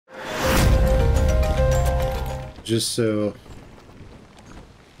just so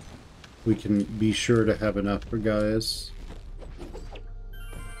we can be sure to have enough for guys.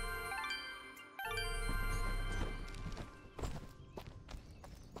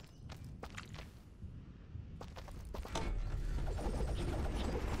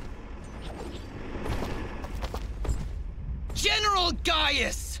 General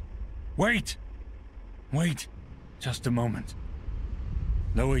Gaius! Wait! Wait. Just a moment.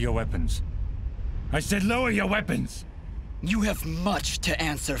 Lower your weapons. I said lower your weapons! You have much to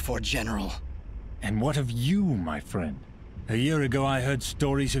answer for, General. And what of you, my friend? A year ago I heard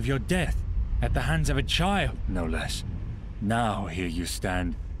stories of your death, at the hands of a child, no less. Now here you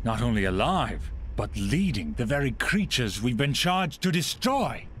stand, not only alive, but leading the very creatures we've been charged to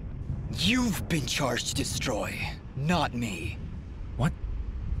destroy. You've been charged to destroy, not me. What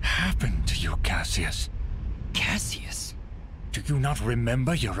happened to you, Cassius? Cassius? Do you not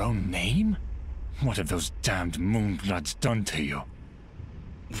remember your own name? What have those damned Moonbloods done to you?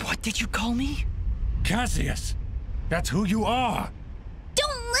 What did you call me? Cassius! That's who you are!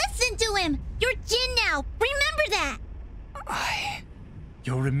 Don't listen to him! You're Jin now! Remember that!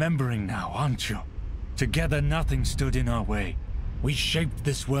 You're remembering now, aren't you? Together nothing stood in our way. We shaped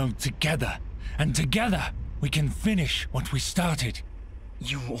this world together, and together we can finish what we started.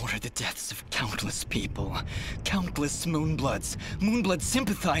 You ordered the deaths of countless people. Countless Moonbloods, Moonblood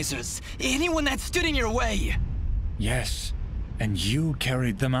sympathizers, anyone that stood in your way. Yes, and you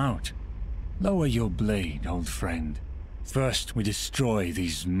carried them out. Lower your blade, old friend. First we destroy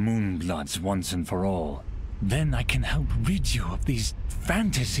these Moonbloods once and for all. Then I can help rid you of these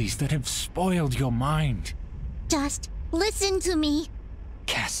fantasies that have spoiled your mind. Just listen to me.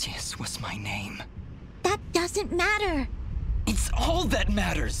 Cassius was my name. That doesn't matter. It's all that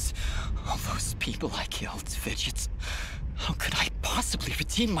matters. All those people I killed, Fidget. How could I possibly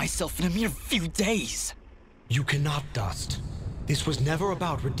redeem myself in a mere few days? You cannot, Dust. This was never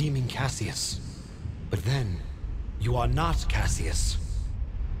about redeeming Cassius. But then, you are not Cassius.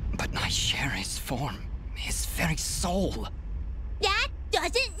 But I share his form, his very soul. That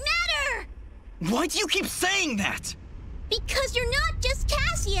doesn't matter! Why do you keep saying that? Because you're not just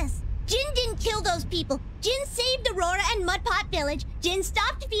Cassius! Jin didn't kill those people. Jin saved Aurora and Mudpot Village. Jin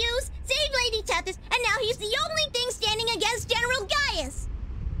stopped Fuse, saved Lady Tethys, and now he's the only thing standing against General Gaius.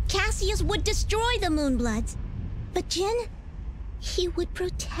 Cassius would destroy the Moonbloods. But Jin, he would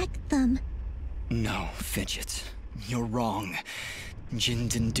protect them. No, Fidget. You're wrong. Jin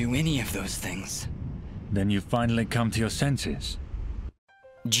didn't do any of those things. Then you finally come to your senses.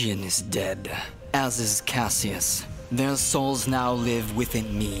 Jin is dead, as is Cassius. Their souls now live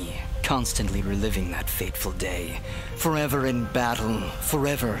within me, constantly reliving that fateful day. Forever in battle,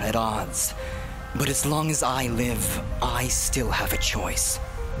 forever at odds. But as long as I live, I still have a choice.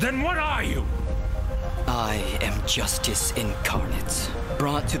 Then what are you? I am justice incarnate,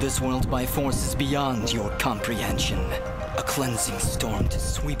 brought to this world by forces beyond your comprehension. A cleansing storm to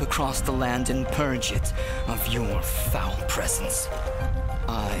sweep across the land and purge it of your foul presence.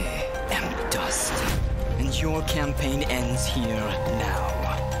 I am dust, and your campaign ends here now.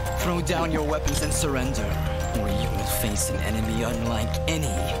 Throw down your weapons and surrender, or you will face an enemy unlike any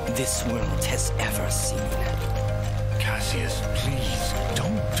this world has ever seen. Cassius, please,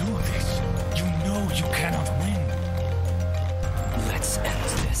 don't do this. You know you cannot win. Let's end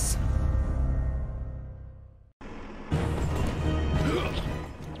this.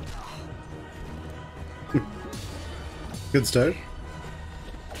 Good start.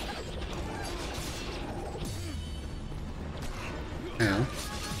 Ow.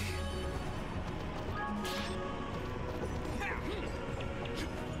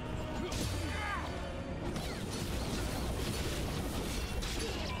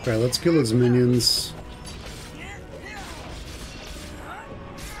 Alright, let's kill his minions.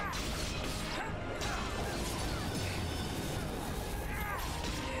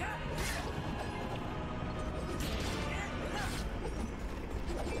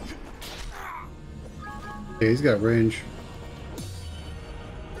 Yeah, he's got range.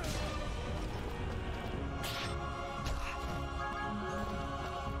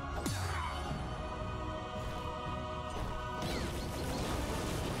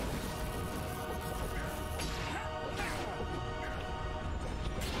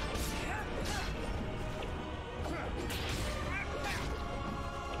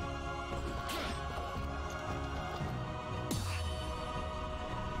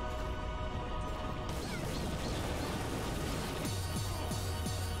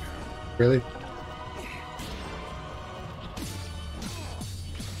 Really?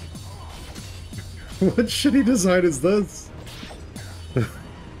 What shitty design is this?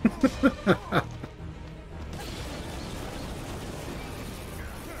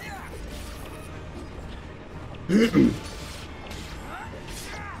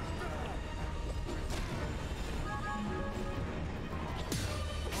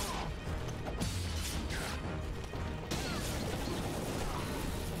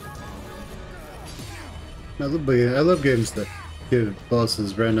 I love games that give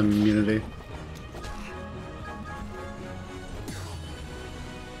bosses random immunity.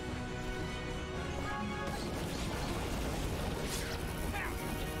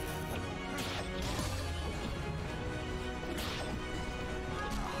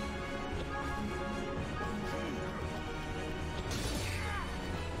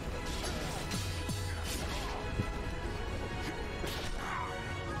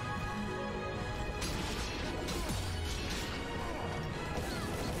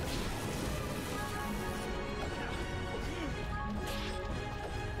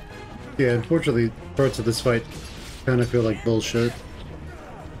 Yeah, unfortunately, parts of this fight kind of feel like bullshit.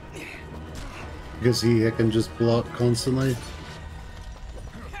 Because he can just block constantly.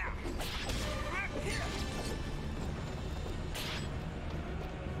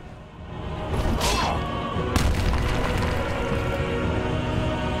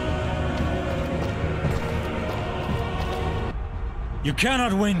 You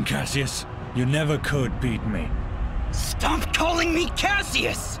cannot win, Cassius. You never could beat me. Stop calling me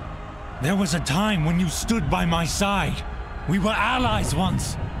Cassius! There was a time when you stood by my side. We were allies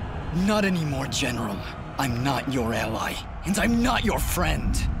once. Not anymore, General. I'm not your ally, and I'm not your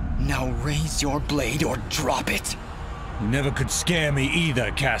friend. Now raise your blade or drop it. You never could scare me either,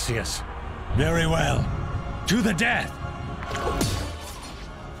 Cassius. Very well. To the death!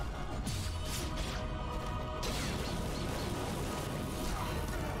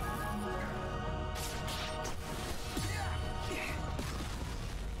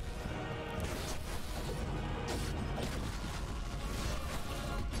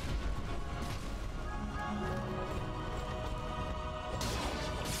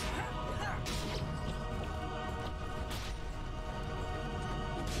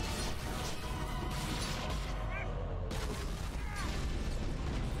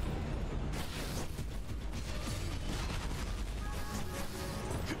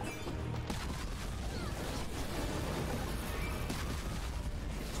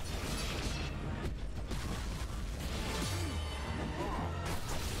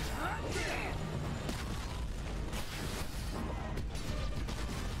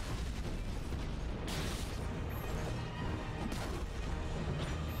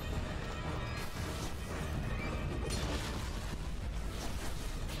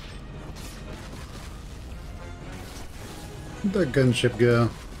 Where'd that gunship go?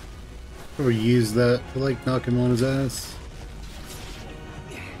 Probably use that to like knock him on his ass.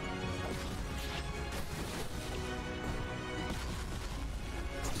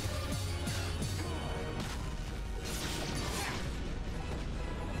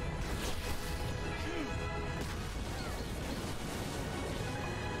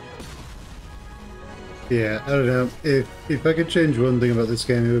 Yeah, I don't know. If I could change one thing about this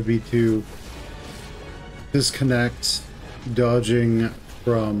game, it would be to disconnect dodging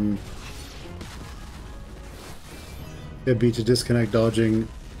from... It'd be to disconnect dodging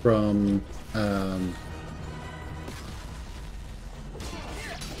from... it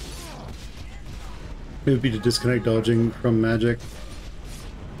would be to disconnect dodging from magic.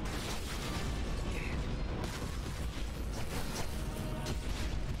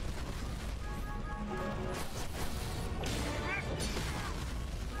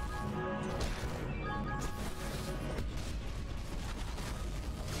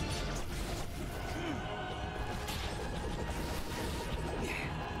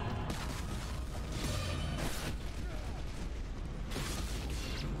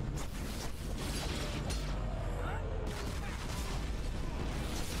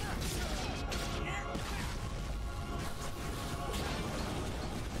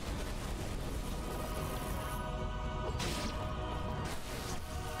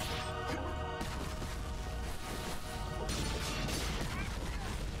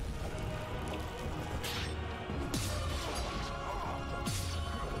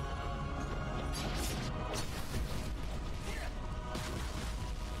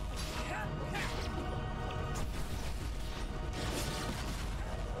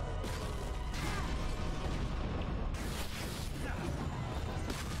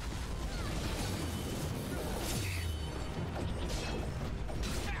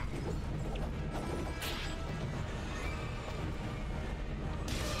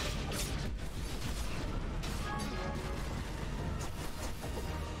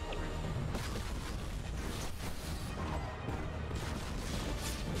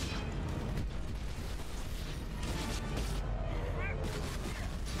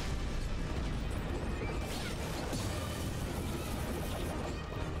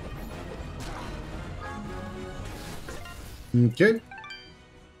 Okay.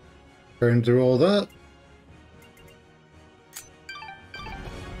 Burn through all that.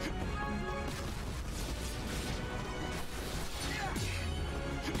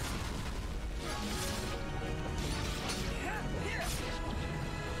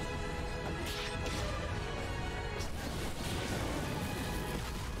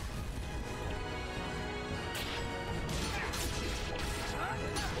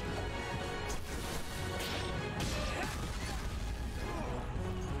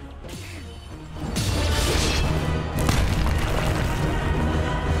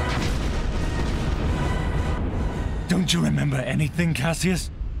 Don't you remember anything, Cassius?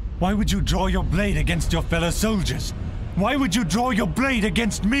 Why would you draw your blade against your fellow soldiers? Why would you draw your blade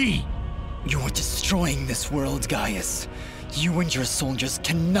against me? You're destroying this world, Gaius. You and your soldiers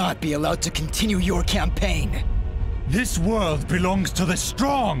cannot be allowed to continue your campaign. This world belongs to the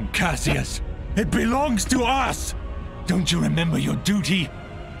strong, Cassius. It belongs to us. Don't you remember your duty?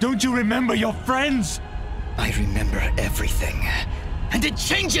 Don't you remember your friends? I remember everything. And it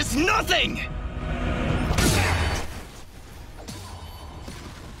changes nothing!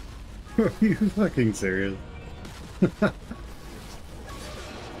 Are you fucking serious?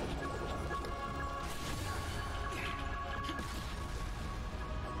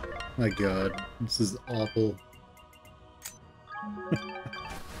 My god, this is awful.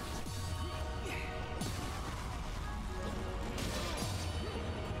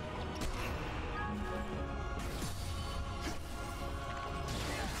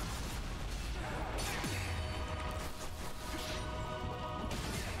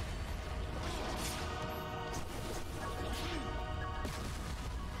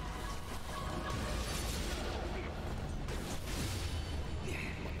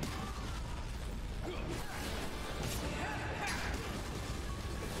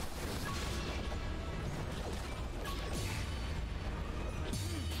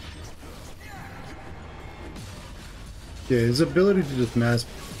 Yeah, his ability to just mass...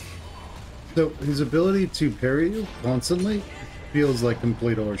 So, his ability to parry you constantly feels like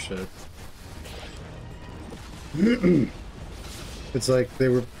complete horseshit. It's like they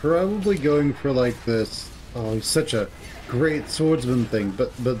were probably going for like this, oh, he's such a great swordsman thing,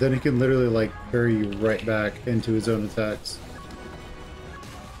 but then he can literally like parry you right back into his own attacks.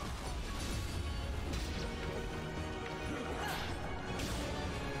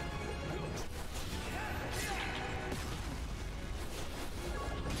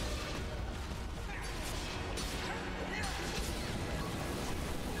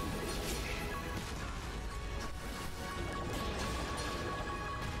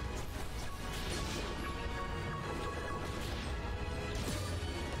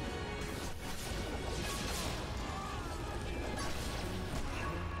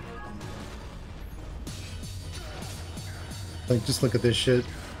 Like, just look at this shit.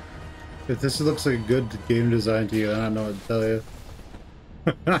 If this looks like a good game design to you, I don't know what to tell you.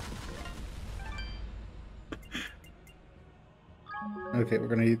 Okay, we're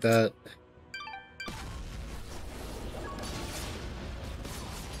gonna eat that.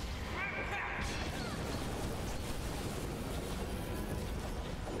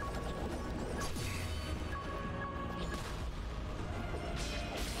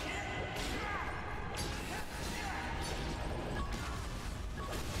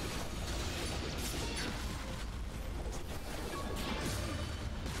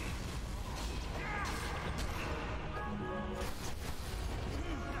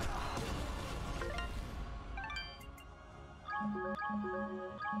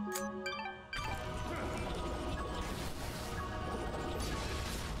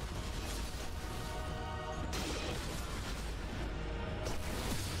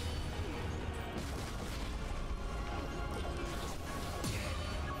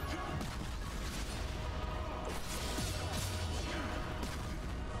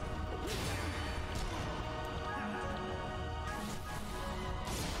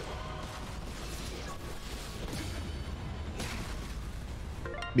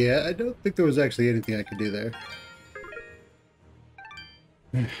 Yeah, I don't think there was actually anything I could do there.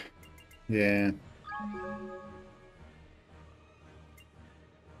 Yeah.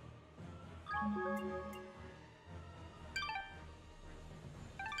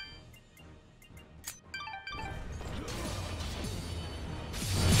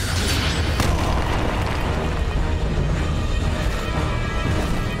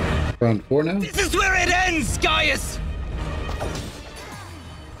 Round 4 now? This is where it ends, Gaius!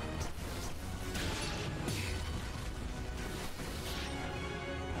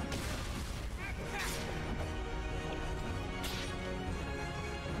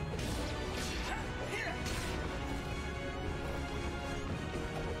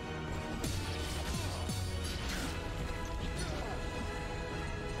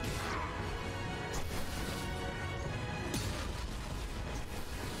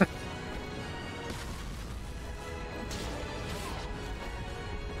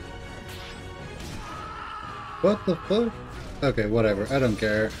 What the fuck? Okay, whatever. I don't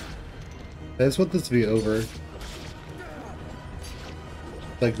care. I just want this to be over.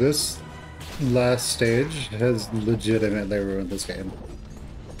 Like, this last stage has legitimately ruined this game.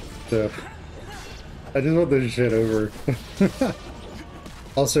 So, I just want this shit over.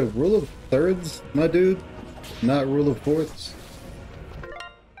 Also, rule of thirds, my dude, not rule of fourths.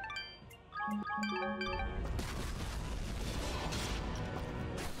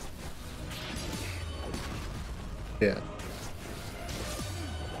 Yeah.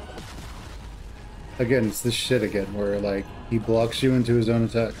 Again, it's this shit again, where, like, he blocks you into his own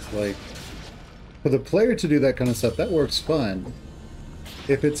attacks. Like, for the player to do that kind of stuff, that works fine.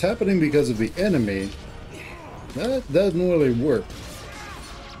 If it's happening because of the enemy, that doesn't really work.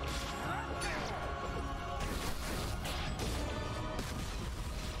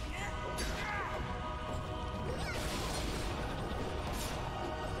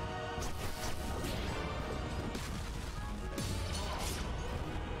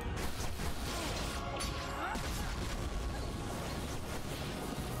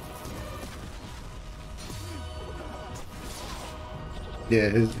 Yeah,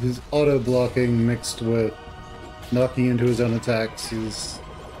 his auto-blocking mixed with knocking into his own attacks is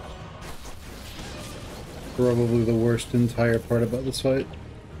probably the worst entire part about this fight.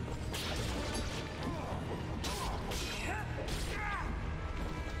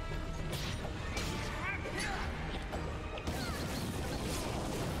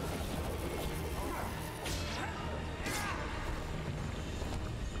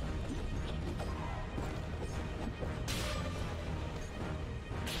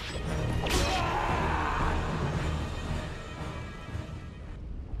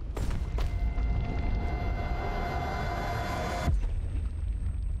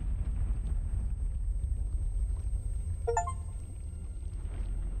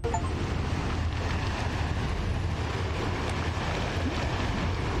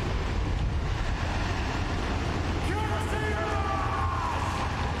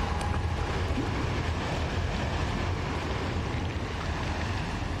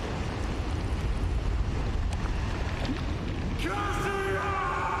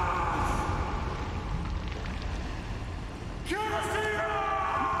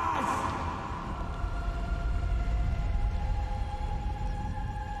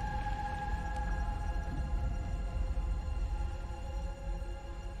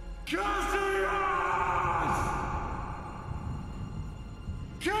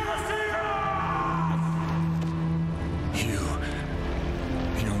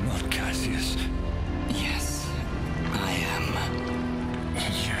 You're not Cassius. Yes, I am.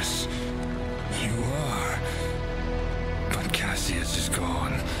 Yes, you are. But Cassius is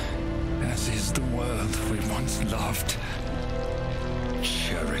gone, as is the world we once loved.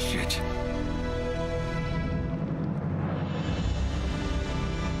 Cherish it.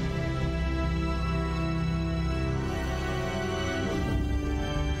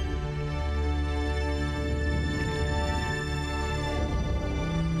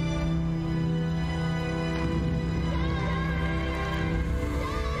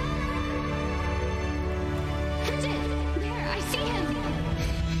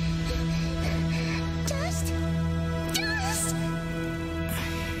 Dust.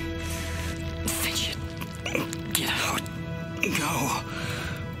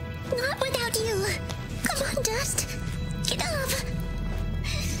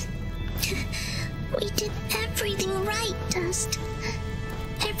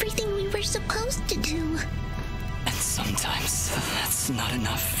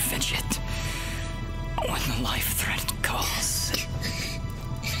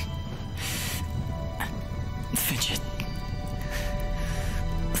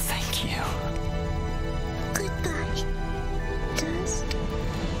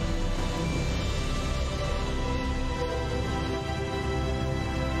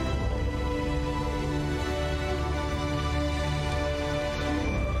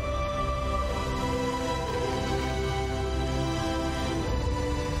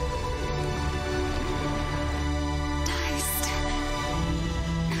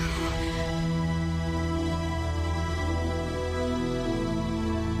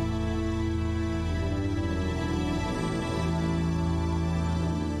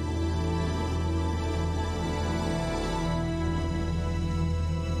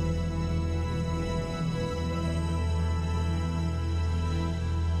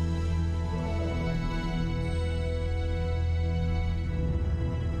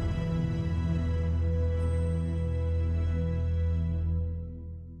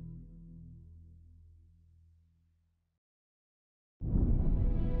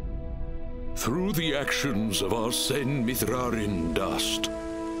 Through the actions of our Sen Mithrarin dust,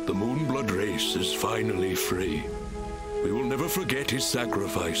 the Moonblood race is finally free. We will never forget his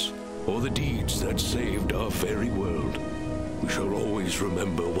sacrifice, or the deeds that saved our fairy world. We shall always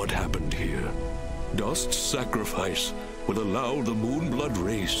remember what happened here. Dust's sacrifice will allow the Moonblood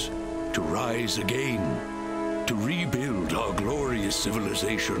race to rise again, to rebuild our glorious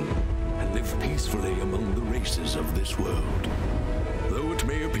civilization, and live peacefully among the races of this world. Though it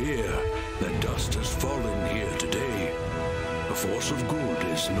may appear that dust has fallen here today, the force of good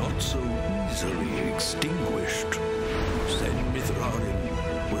is not so easily extinguished. Sen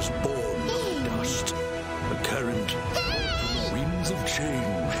Mithrarin was born of dust, a current from the winds of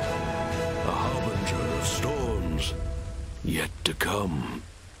change, a harbinger of storms yet to come.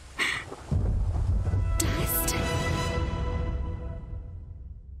 Dust?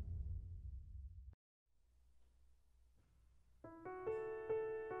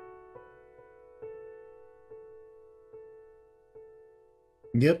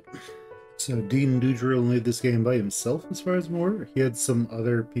 Yep. So Dean Dudrell made this game by himself, as far as more. He had some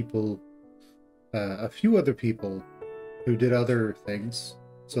other people, a few other people who did other things.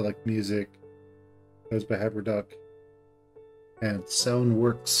 So like music, that was by Haberduck, and sound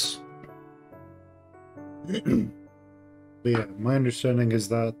works. But yeah, my understanding is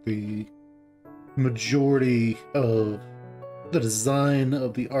that the majority of the design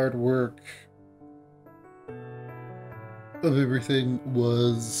of the artwork of everything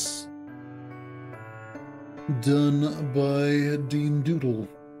was done by Dean Doodle.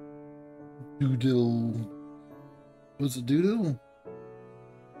 Doodle. Was it Doodle?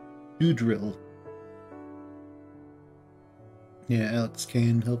 Dudrill. Yeah, Alex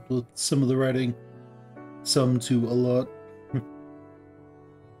Kane helped with some of the writing. Some to a lot.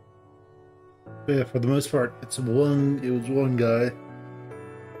 But yeah, for the most part, it was one guy.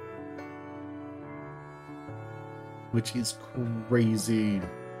 Which is crazy.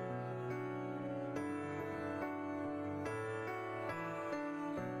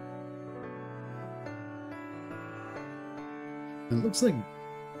 It looks like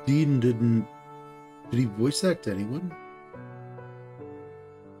Dean didn't... Did he voice act anyone?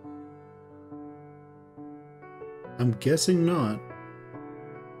 I'm guessing not.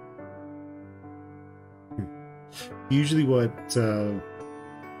 Usually what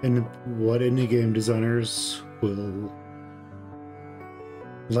indie game designers will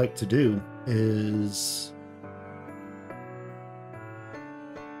like to do is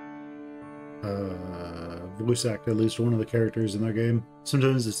voice act at least one of the characters in their game.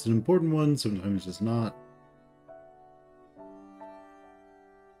 Sometimes it's an important one, sometimes it's not.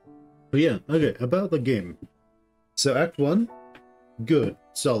 But yeah, okay, about the game. So Act 1, good,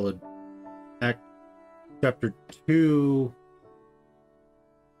 solid. Chapter 2,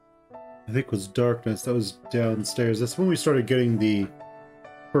 I think was Darkness. That was downstairs. That's when we started getting the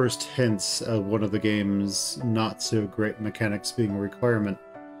first hints of one of the game's not so great mechanics being a requirement,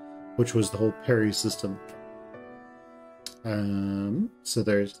 which was the whole parry system. So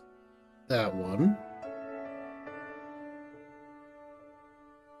there's that one.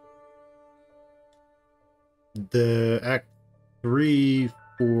 The Act 3,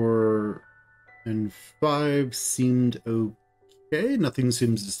 4, and 5 seemed okay. Nothing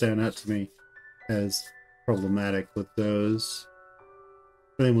seems to stand out to me as problematic with those.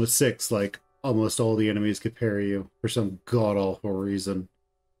 And then with 6, like, almost all the enemies could parry you for some god-awful reason.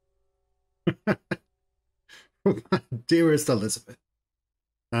 Dearest Elizabeth.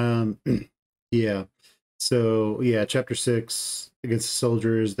 Yeah. So, yeah, Chapter 6, against the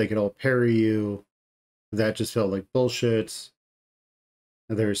soldiers, they could all parry you. That just felt like bullshit.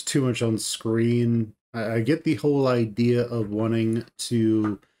 There's too much on screen. I get the whole idea of wanting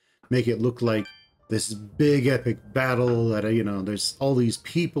to make it look like this big epic battle that, you know, there's all these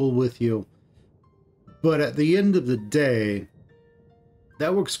people with you. But at the end of the day,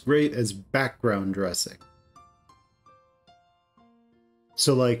 that works great as background dressing.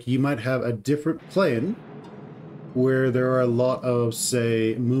 So, like, you might have a different plane where there are a lot of,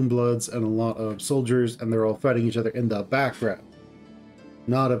 say, Moonbloods and a lot of soldiers, and they're all fighting each other in the background,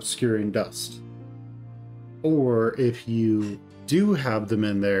 not obscuring dust. Or if you do have them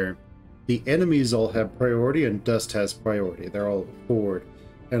in there, the enemies all have priority and dust has priority. They're all forward,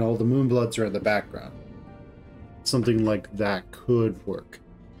 and all the Moonbloods are in the background. Something like that could work.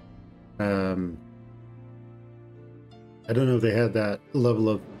 I don't know if they had that level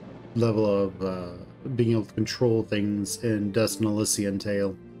of being able to control things in Dust and Elysian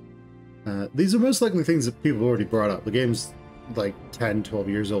Tale. These are most likely things that people have already brought up. The game's like 10, 12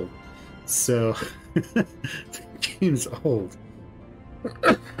 years old. So, the game's old.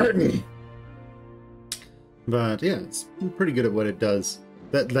 But yeah, it's pretty good at what it does.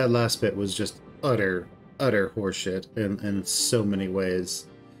 That last bit was just utter horseshit in so many ways.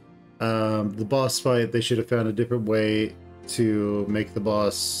 The boss fight, they should have found a different way to make the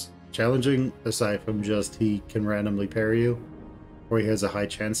boss challenging, aside from just he can randomly parry you, or he has a high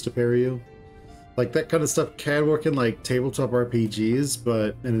chance to parry you. Like, that kind of stuff can work in, like, tabletop RPGs,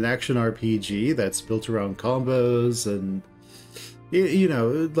 but in an action RPG that's built around combos and, you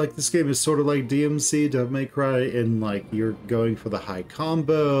know, like, this game is sort of like DMC, Devil May Cry, in, like, you're going for the high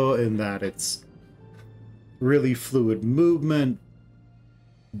combo, and that it's really fluid movement,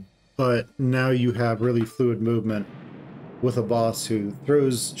 but now you have really fluid movement with a boss who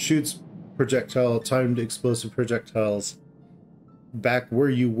shoots timed explosive projectiles back where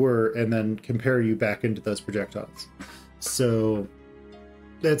you were and then compare you back into those projectiles. So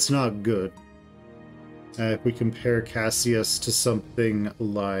that's not good. If we compare Cassius to something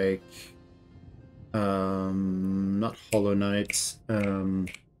like not Hollow Knight,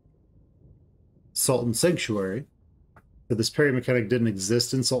 Salt and Sanctuary, but this parry mechanic didn't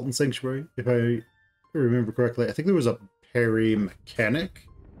exist in Salt and Sanctuary, if I remember correctly. I think there was a parry mechanic,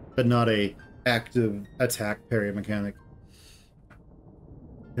 but not a active attack parry mechanic.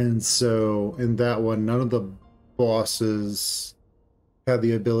 And so in that one, none of the bosses had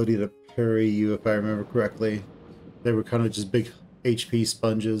the ability to parry you, if I remember correctly. They were kind of just big HP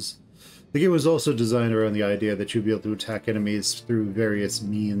sponges. The game was also designed around the idea that you'd be able to attack enemies through various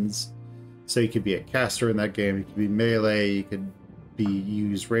means. So you could be a caster in that game, you could be melee, you could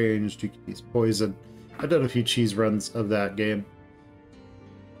use ranged, you could use poison. I've done a few cheese runs of that game.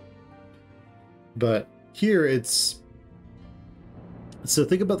 But here it's... So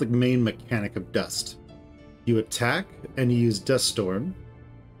think about the main mechanic of Dust. You attack, and you use Dust Storm,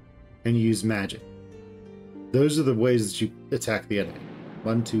 and you use magic. Those are the ways that you attack the enemy.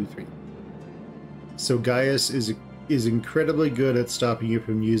 1, 2, 3. So Gaius is incredibly good at stopping you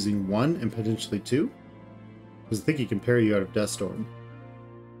from using 1 and potentially 2. Because I think he can parry you out of Dust Storm.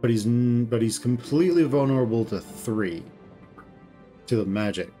 But he's completely vulnerable to 3. To the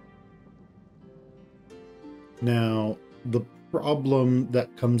magic. Now, the problem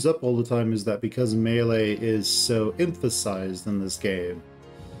that comes up all the time is that because melee is so emphasized in this game,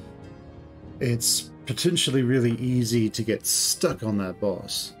 it's potentially really easy to get stuck on that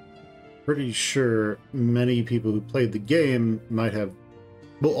boss. Pretty sure many people who played the game might have...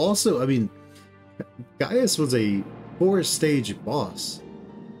 Well, also, I mean, Gaius was a 4-stage boss.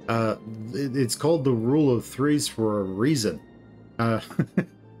 It's called the Rule of Threes for a reason.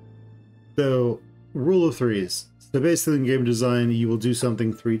 So, Rule of Threes. So basically in game design, you will do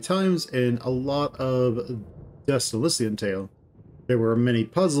something 3 times. In a lot of Dust Elysian Tale, there were many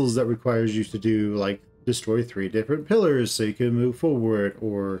puzzles that requires you to do, like, destroy 3 different pillars so you can move forward,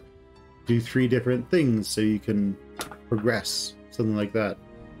 or do 3 different things so you can progress, something like that.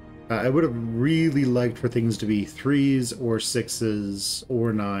 I would have really liked for things to be 3s or 6s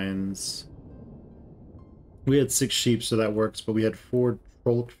or 9s. We had 6 sheep, so that works, but we had 4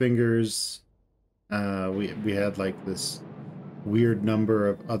 troll fingers. We had like this weird number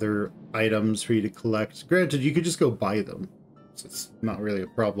of other items for you to collect. Granted, you could just go buy them, so it's not really a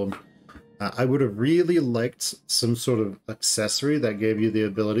problem. I would have really liked some sort of accessory that gave you the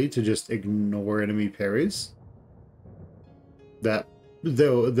ability to just ignore enemy parries. That,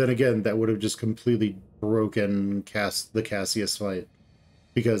 though, then again, that would have just completely broken the Cassius fight.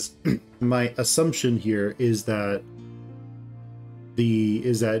 Because my assumption here is that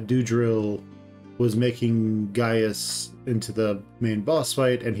Doodrill was making Gaius into the main boss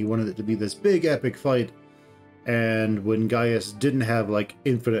fight, and he wanted it to be this big epic fight. And when Gaius didn't have like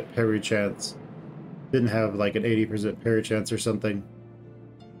infinite parry chance, didn't have like an 80% parry chance or something,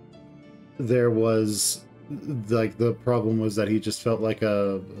 there was like the problem was that he just felt like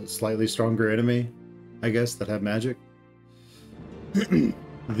a slightly stronger enemy, I guess, that had magic.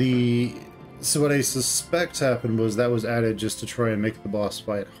 So what I suspect happened was that was added just to try and make the boss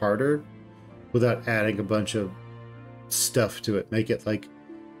fight harder without adding a bunch of stuff to it. Make it like,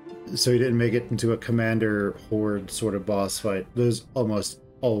 so he didn't make it into a commander horde sort of boss fight. Those almost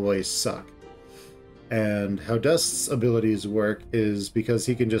always suck. And how Dust's abilities work is because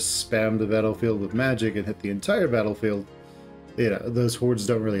he can just spam the battlefield with magic and hit the entire battlefield. You know, those hordes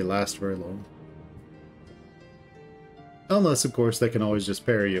don't really last very long. Unless, of course, they can always just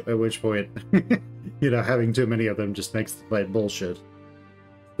parry you, at which point, you know, having too many of them just makes the fight bullshit.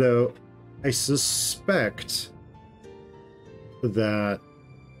 So, I suspect that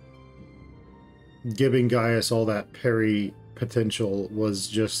giving Gaius all that parry potential was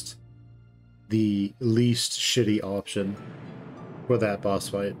just the least shitty option for that boss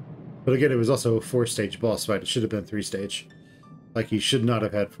fight. But again, it was also a 4-stage boss fight. It should have been 3-stage. Like, he should not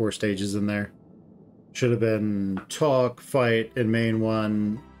have had 4 stages in there. Should have been talk, fight in main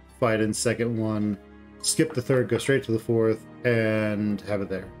one, fight in second one, skip the third, go straight to the fourth, and have it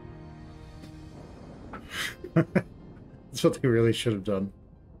there. That's what they really should have done.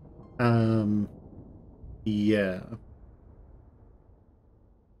 Yeah.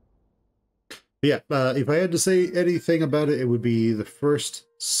 Yeah, if I had to say anything about it, it would be the first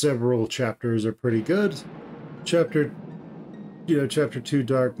several chapters are pretty good. Chapter 2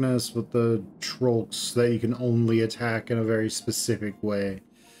 Darkness with the trolls that you can only attack in a very specific way.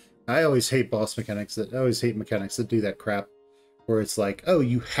 I always hate mechanics that do that crap, where it's like, oh,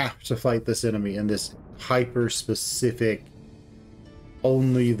 you have to fight this enemy in this hyper-specific,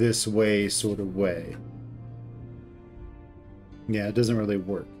 only this way sort of way. Yeah, it doesn't really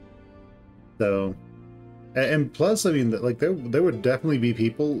work. So, and plus, I mean, like, there would definitely be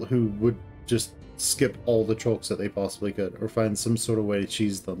people who would just skip all the trolls that they possibly could, or find some sort of way to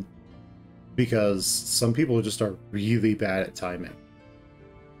cheese them. Because some people just are really bad at timing.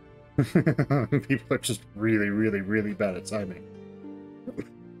 People are just really, really, really bad at timing.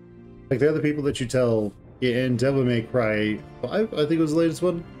 Like, they're the people that you tell in Devil May Cry 5, I think it was the latest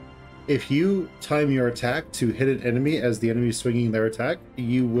one. If you time your attack to hit an enemy as the enemy is swinging their attack,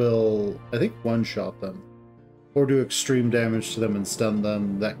 you will, I think, one-shot them. Or do extreme damage to them and stun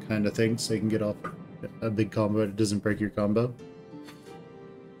them, that kind of thing, so you can get off a big combo and it doesn't break your combo.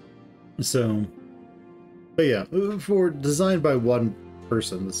 So, but yeah, for designed by one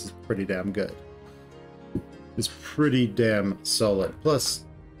person, this is pretty damn good. It's pretty damn solid. Plus,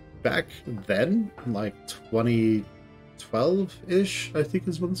 back then, like 2012-ish, I think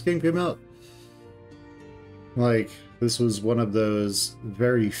is when this game came out. Like, this was one of those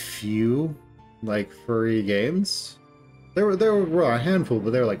very few, like, furry games. There were a handful,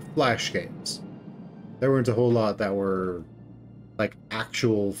 but they were like flash games. There weren't a whole lot that were like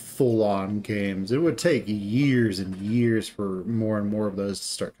actual full-on games. It would take years and years for more and more of those to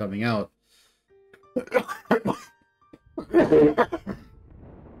start coming out.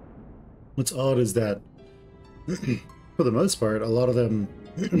 What's odd is that, for the most part, a lot of them,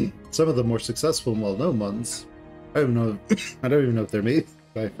 some of the more successful and well-known ones, I don't even know if they're made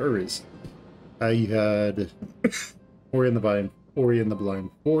by furries. You had Ori and the Blind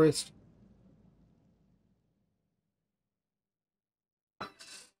Forest.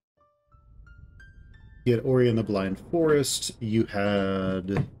 You had Ori and the Blind Forest. You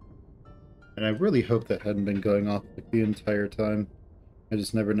had, and I really hope that hadn't been going off like the entire time. I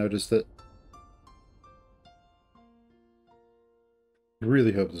just never noticed it. I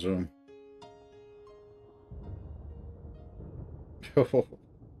really hope so.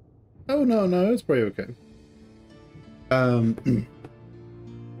 Oh no, it's probably okay.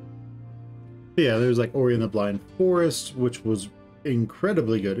 Yeah, there's like Ori and the Blind Forest, which was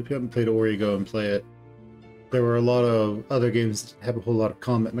incredibly good. If you haven't played Ori, go and play it. There were a lot of other games that have a whole lot of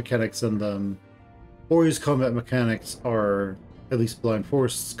combat mechanics in them. Ori's combat mechanics are, at least Blind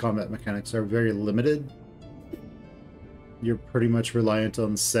Forest's combat mechanics are very limited. You're pretty much reliant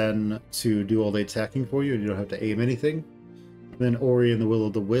on Sen to do all the attacking for you, and you don't have to aim anything. Then Ori and the Will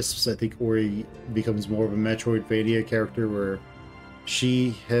of the Wisps, I think Ori becomes more of a Metroidvania character where she,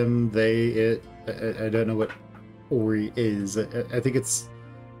 him, they, it. I don't know what Ori is. I think it's,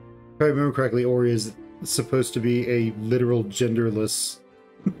 if I remember correctly, Ori is supposed to be a literal genderless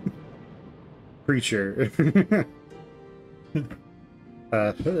creature.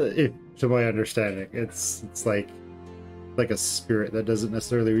 To my understanding, it's like a spirit that doesn't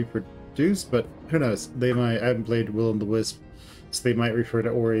necessarily reproduce, but who knows? They might. I haven't played Will and the Wisp, so they might refer to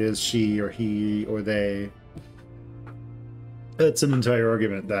Ori as she or he or they. That's an entire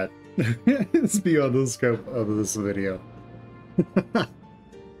argument that is beyond the scope of this video.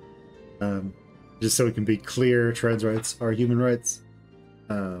 Just so we can be clear, trans rights are human rights.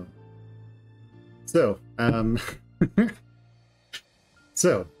 So,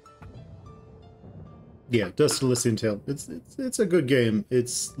 yeah, Dust of Elysian Tale. It's a good game.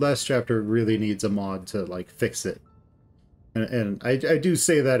 Its last chapter really needs a mod to like fix it, and I do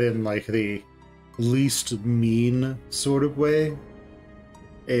say that in like the least mean sort of way.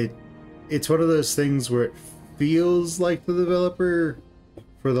 It's one of those things where it feels like the developer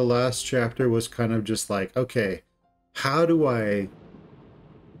for the last chapter was kind of just like, okay, how do I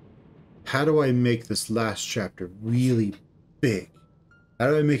make this last chapter really big? How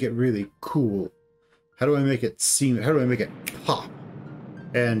do I make it really cool? How do I make it pop?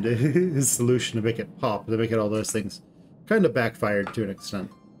 And his solution to make it pop, to make it all those things, kind of backfired to an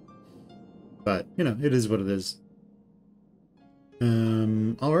extent. But, you know, it is what it is.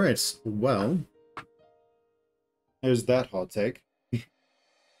 Alright, well, there's that hot take.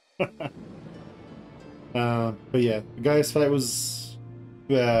 But yeah, the guy's fight was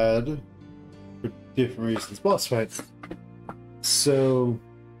bad for different reasons. Boss fights. So,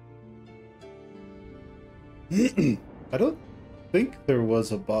 I don't think there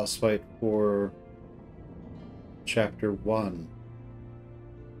was a boss fight for Chapter 1.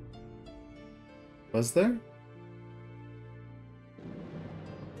 Was there?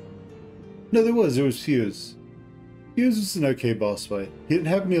 No, there was. It was Fuse. Fuse was an okay boss fight. He didn't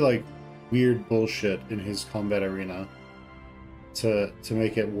have any, like, weird bullshit in his combat arena to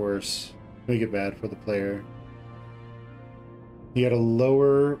make it worse, make it bad for the player. He had a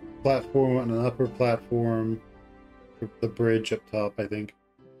lower platform and an upper platform, the bridge up top, I think.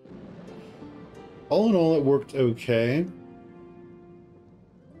 All in all, it worked okay.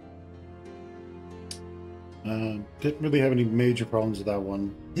 Didn't really have any major problems with that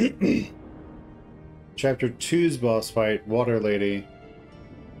one. Chapter 2's boss fight, Water Lady.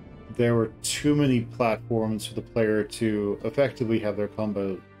 There were too many platforms for the player to effectively have their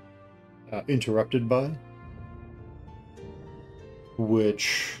combo interrupted by,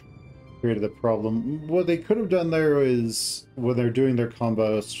 which created a problem. What they could have done there is, when they're doing their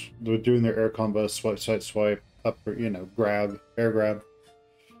combos, they're doing their air combo, swipe, swipe, swipe, up, you know, grab, air grab.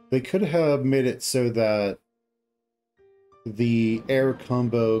 They could have made it so that the air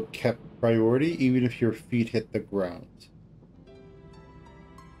combo kept priority even if your feet hit the ground.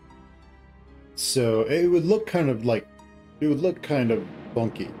 So it would look kind of like, it would look kind of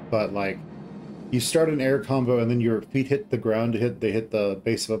funky, but like, you start an air combo and then your feet hit the ground, they hit the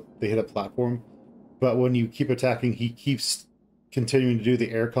base of they hit a platform, but when you keep attacking, he keeps continuing to do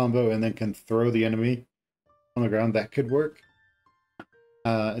the air combo and then can throw the enemy on the ground. That could work.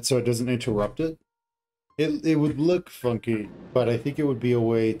 And so it doesn't interrupt it. It would look funky, but I think it would be a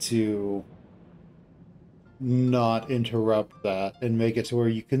way to not interrupt that and make it to where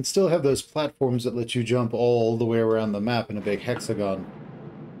you can still have those platforms that let you jump all the way around the map in a big hexagon,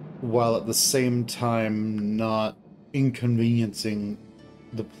 while at the same time not inconveniencing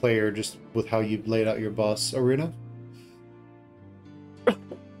the player just with how you've laid out your boss arena. So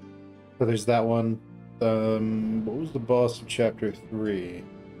there's that one. What was the boss of Chapter 3?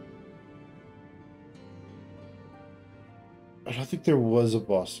 I don't think there was a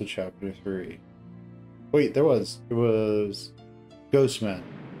boss to Chapter 3. Wait, there was. It was Ghostman.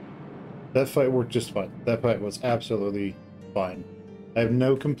 That fight worked just fine. That fight was absolutely fine. I have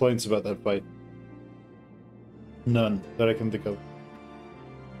no complaints about that fight. None that I can think of.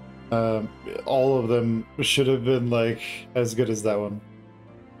 All of them should have been, like, as good as that one.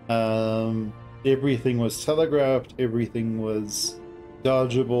 Everything was telegraphed. Everything was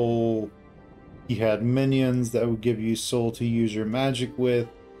dodgeable. He had minions that would give you soul to use your magic with.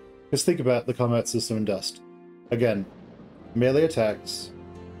 Just think about the combat system in Dust. Again, melee attacks,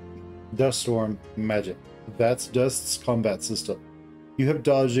 Dust Storm, magic. That's Dust's combat system. You have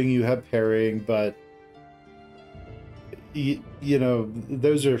dodging, you have parrying, but you know,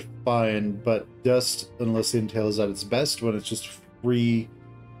 those are fine, but Dust, unless Intel is at its best when it's just free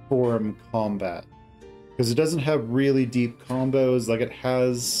form combat. Because it doesn't have really deep combos. Like, it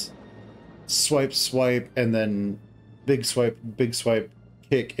has swipe, swipe, and then big swipe,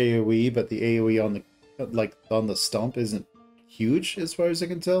 kick AoE, but the AoE on the, like, on the stump isn't huge as far as I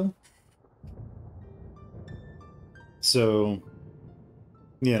can tell. So,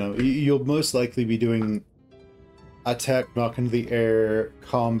 you know, you'll most likely be doing attack, knock into the air,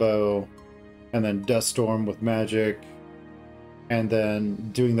 combo, and then Dust Storm with magic, and then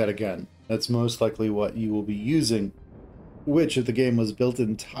doing that again. That's most likely what you will be using, which, if the game was built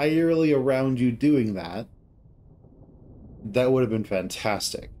entirely around you doing that, that would have been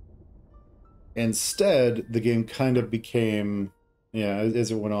fantastic. Instead, the game kind of became, yeah,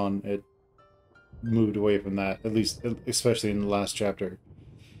 as it went on, it moved away from that, at least, especially in the last chapter.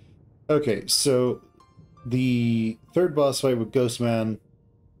 Okay, so the third boss fight with Ghostman,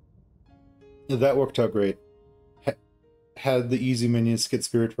 that worked out great. Had the easy minions to get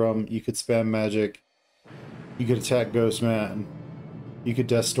Spirit from, you could spam magic, you could attack Ghostman, you could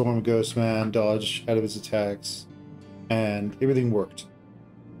Death Storm Ghostman, dodge out of his attacks, and everything worked.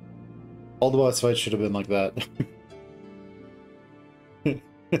 All the boss fights should have been like that.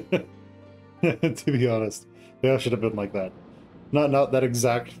 To be honest, they all should have been like that. Not that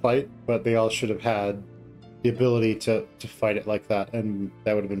exact fight, but they all should have had the ability to fight it like that, and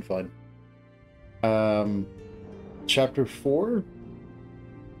that would have been fun. Chapter 4?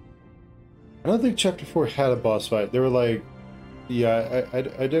 I don't think Chapter 4 had a boss fight. They were like, yeah,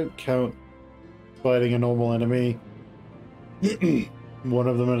 I don't count fighting a normal enemy. one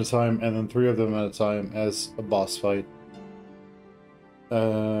of them at a time, and then 3 of them at a time as a boss fight.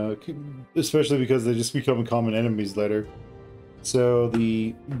 Especially because they just become common enemies later. So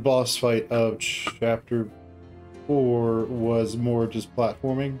the boss fight of Chapter 4 was more just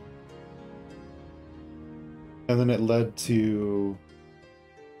platforming. And then it led to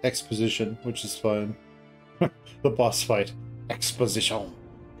exposition, which is fun. The boss fight. Exposition.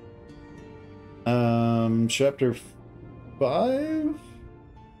 Chapter 5?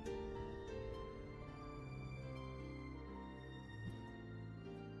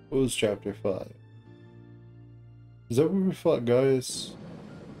 What was Chapter 5? Is that where we fought Gaius?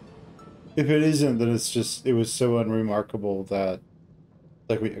 If it isn't, then it's just, it was so unremarkable that,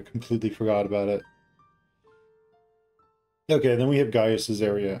 like, we completely forgot about it. Okay, then we have Gaius's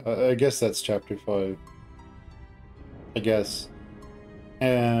area. I guess that's Chapter 5. I guess.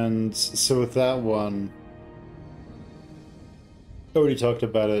 And so with that one, I already talked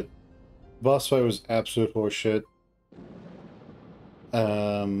about it. Boss fight was absolute horseshit.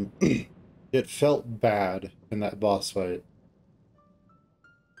 It felt bad in that boss fight.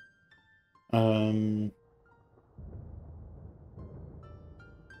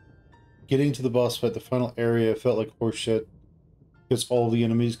 Getting to the boss fight, the final area, felt like horseshit because all the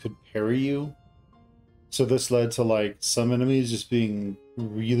enemies could parry you. So this led to, like, some enemies just being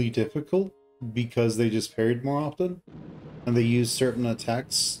really difficult because they just parried more often, and they used certain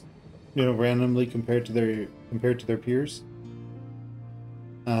attacks, you know, randomly compared to their peers.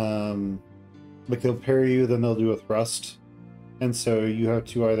 Like, they'll parry you, then they'll do a thrust, and so you have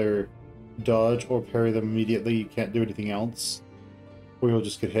to either dodge or parry them immediately. You can't do anything else, or you'll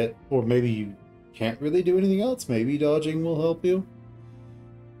just get hit. Or maybe you can't really do anything else. Maybe dodging will help you.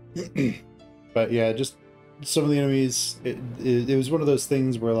 But yeah, just some of the enemies, it was one of those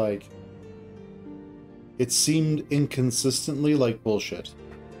things where, like, it seemed inconsistently like bullshit.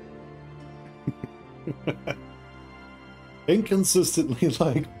 Inconsistently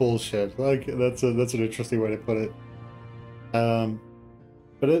like bullshit. Like, that's an interesting way to put it.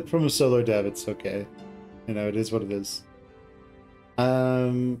 But from a solo dev, it's okay. You know, it is what it is.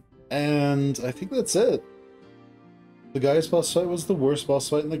 And I think that's it. The Gaius boss fight was the worst boss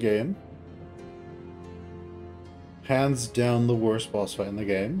fight in the game. Hands down the worst boss fight in the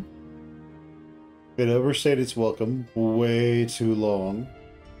game. It overstayed its welcome way too long.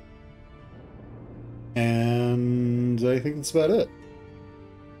 And I think that's about it.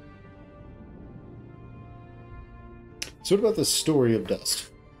 So what about the story of Dust?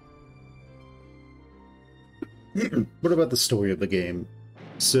 What about the story of the game?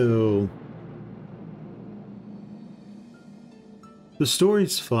 So the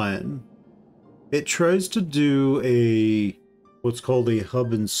story's fine. It tries to do what's called a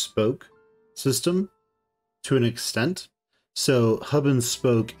hub and spoke system to an extent. So hub and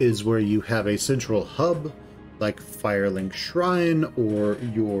spoke is where you have a central hub, like Firelink Shrine or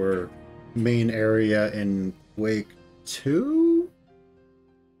your main area in Quake 2?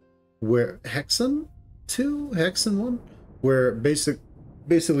 Where Hexen 1? Where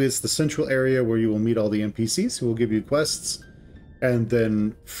basically it's the central area where you will meet all the NPCs who will give you quests. And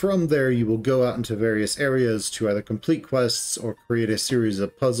then from there, you will go out into various areas to either complete quests or create a series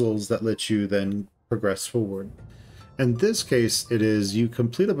of puzzles that let you then progress forward. In this case, it is you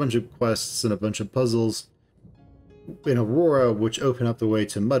complete a bunch of quests and a bunch of puzzles in Aurora, which open up the way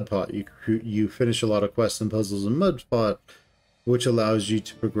to Mudpot. You finish a lot of quests and puzzles in Mudpot, which allows you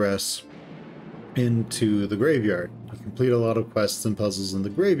to progress into the graveyard. You complete a lot of quests and puzzles in the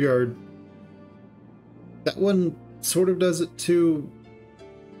graveyard. That one sort of does it too.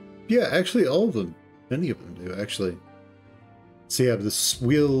 Yeah, actually all of them. Many of them do, actually. So you have this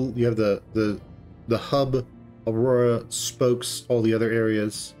wheel, you have the hub, Aurora, spokes, all the other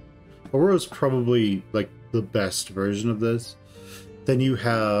areas. Aurora's probably like the best version of this. Then you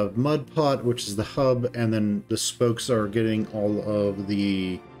have Mudpot, which is the hub, and then the spokes are getting all of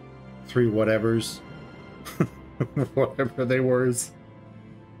the 3 whatevers. Whatever they were.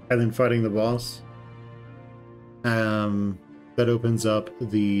 And then fighting the boss. That opens up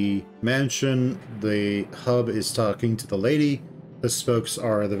the mansion. The hub is talking to the lady. The spokes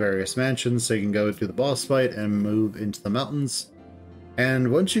are the various mansions, so you can go to the boss fight and move into the mountains.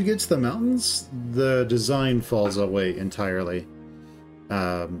 And once you get to the mountains, the design falls away entirely.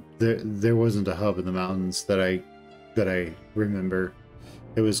 There wasn't a hub in the mountains that I remember.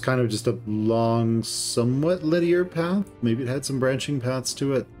 It was kind of just a long, somewhat linear path. Maybe it had some branching paths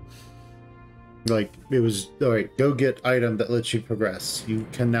to it. Like, it was, alright, go get item that lets you progress. You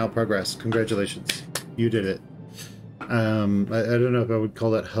can now progress. Congratulations. You did it. I don't know if I would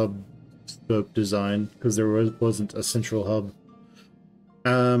call that hub spoke design because there wasn't a central hub.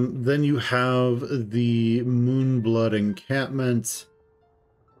 Then you have the Moonblood encampment.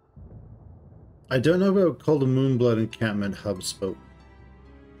 I don't know if I would call the Moonblood encampment hub spoke.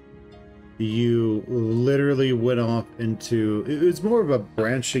 You literally went off into... It was more of a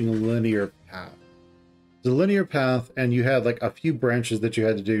branching linear path. The linear path, and you had like a few branches that you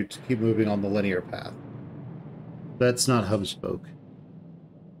had to do to keep moving on the linear path. That's not hub spoke.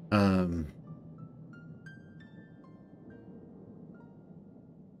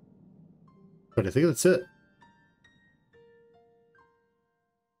 But I think that's it.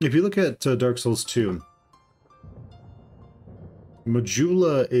 If you look at Dark Souls 2,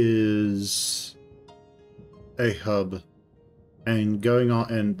 Majula is a hub, and going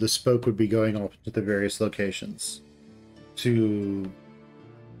on, and the spoke would be going off to the various locations. To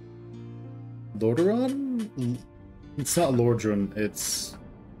Lordaeron? It's not Lordran, it's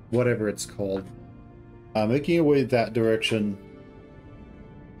whatever it's called. Making your way that direction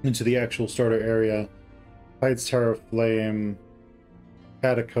into the actual starter area, Heights Tower of Flame,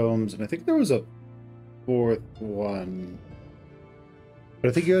 Catacombs, and I think there was a fourth one. But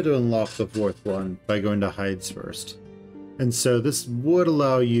I think you had to unlock the fourth one by going to Hides first. And so this would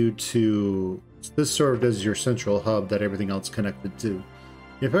allow you to... This served as your central hub that everything else connected to.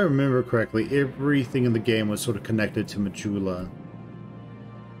 If I remember correctly, everything in the game was sort of connected to Majula.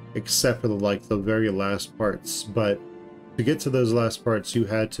 Except for the very last parts. But to get to those last parts, you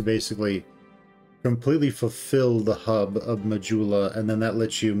had to basically completely fulfill the hub of Majula, and then that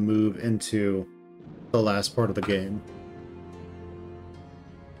lets you move into the last part of the game.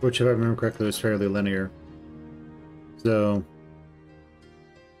 Which, if I remember correctly, was fairly linear. So...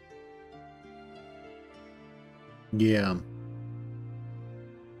 yeah.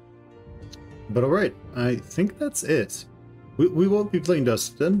 But alright, I think that's it. We won't be playing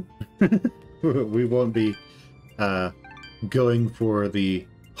Dustin. We won't be going for the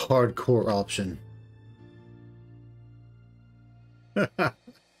hardcore option. We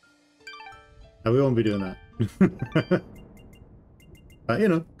won't be doing that. You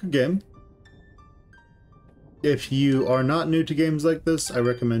know, good game. If you are not new to games like this, I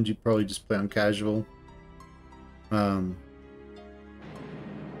recommend you probably just play on casual.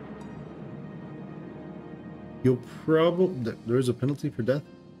 You'll probably... There's a penalty for death?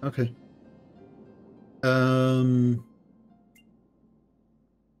 Okay. I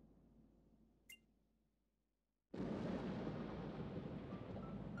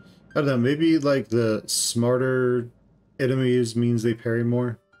don't know, maybe like the smarter enemies means they parry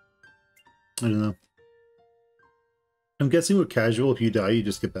more? I don't know. I'm guessing with casual, if you die, you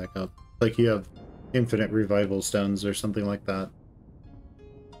just get back up. Like you have infinite revival stones or something like that.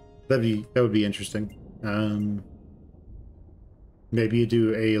 That would be interesting. Maybe you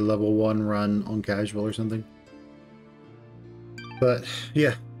do a level 1 run on casual or something. But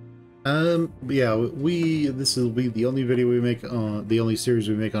yeah. Yeah, this will be the only video we make on the only series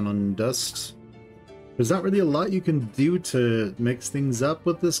we make on Dust. There's not really a lot you can do to mix things up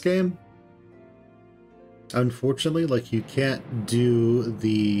with this game. Unfortunately, like you can't do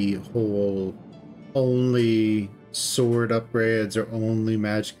the whole only sword upgrades or only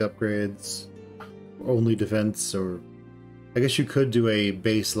magic upgrades, only defense, or I guess you could do a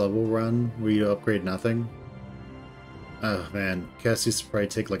base level run where you upgrade nothing. Oh man, Cassius would probably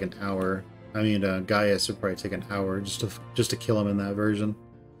take like an hour. I mean, Gaius would probably take an hour just to kill him in that version.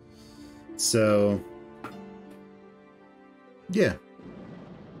 So, yeah,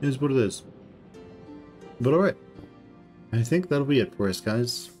 it is what it is. But alright, I think that'll be it for us,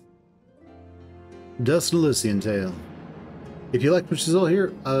 guys. Dust and Elysian Tale. If you like what you saw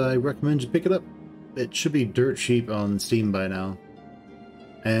here, I recommend you pick it up. It should be dirt cheap on Steam by now.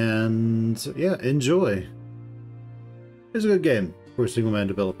 And yeah, enjoy. It's a good game for a single-man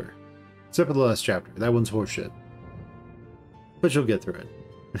developer. Except for the last chapter. That one's horseshit. But you'll get through it.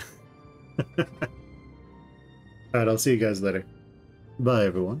 Alright, I'll see you guys later. Bye,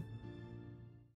 everyone.